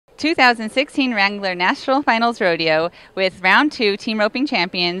2016 Wrangler National Finals Rodeo with round 2 team roping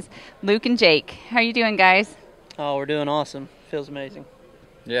champions Luke and Jake. How are you doing, guys? Oh, we're doing awesome. Feels amazing.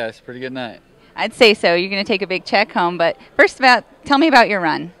 Yeah, it's a pretty good night. I'd say so. You're going to take a big check home, but first tell me about your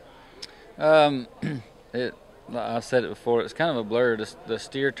run. I've said it before, it's kind of a blur. The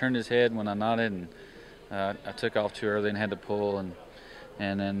steer turned his head when I nodded, and I took off too early and had to pull, and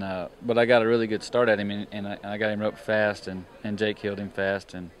then but I got a really good start at him, and I got him roped fast, and Jake killed him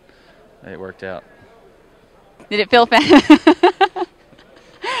fast, and it worked out. Did it feel fast?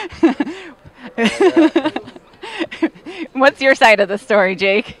 What's your side of the story,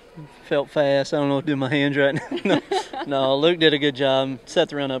 Jake? Felt fast. I don't know what to do with my hands right now. No, Luke did a good job. Set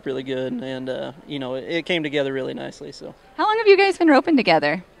the run up really good, and you know, it came together really nicely. So. How long have you guys been roping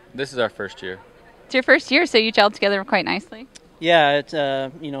together? This is our first year. It's your first year, so you gelled together quite nicely. Yeah, it's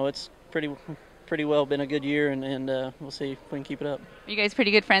you know, it's pretty well been a good year, and we'll see if we can keep it up. Are you guys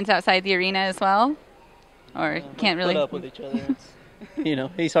pretty good friends outside the arena as well, or can't really put up with each other? It's, you know,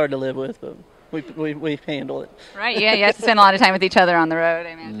 he's hard to live with, but we handle it. Right? Yeah, you have to spend a lot of time with each other on the road,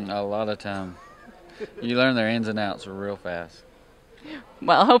 I imagine. A lot of time. You learn their ins and outs real fast.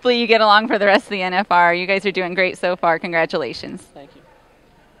 Well, hopefully you get along for the rest of the NFR. You guys are doing great so far. Congratulations. Thank you.